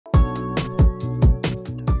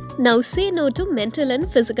Now say no to mental and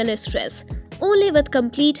physical stress. Only with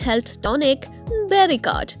complete health tonic,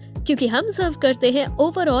 LYFKART. क्योंकि हम सर्व करते हैं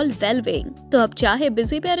overall wellbeing. तो अब चाहे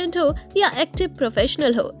बिजी पेरेंट हो या एक्टिव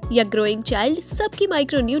प्रोफेशनल हो या ग्रोइंग चाइल्ड, सबकी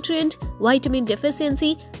micronutrient, vitamin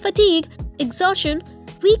deficiency, fatigue, exhaustion,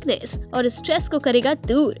 weakness और स्ट्रेस को करेगा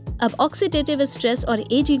दूर। अब ऑक्सीडेटिव स्ट्रेस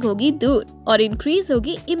और एजिंग होगी दूर और इंक्रीज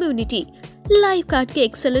होगी इम्यूनिटी। LYFKART के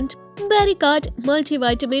excellent LYFKART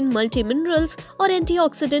multivitamin, multi minerals और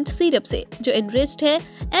एंटीऑक्सीडेंट सिरप से, जो एनरिच्ड है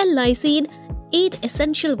L-लाइसीन, 8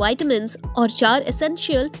 एसेंशियल विटामिन्स और 4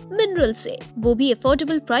 एसेंशियल मिनरल्स से, वो भी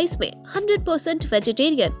अफोर्डेबल प्राइस में। 100%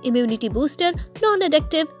 vegetarian, immunity booster, non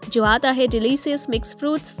addictive, जो आता है डिलीशियस मिक्स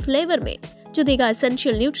फ्रूट्स फ्लेवर में, जो देगा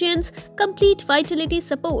essential nutrients, complete Vitality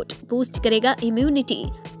support, boost करेगा इम्यूनिटी,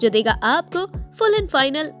 जो देगा आपको full and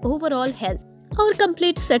final overall health और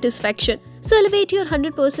complete satisfaction. So elevate your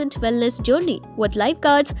 100% wellness journey with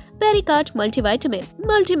LYFKART's LYFKART multivitamin,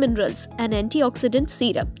 multi-minerals and antioxidant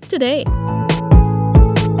serum today.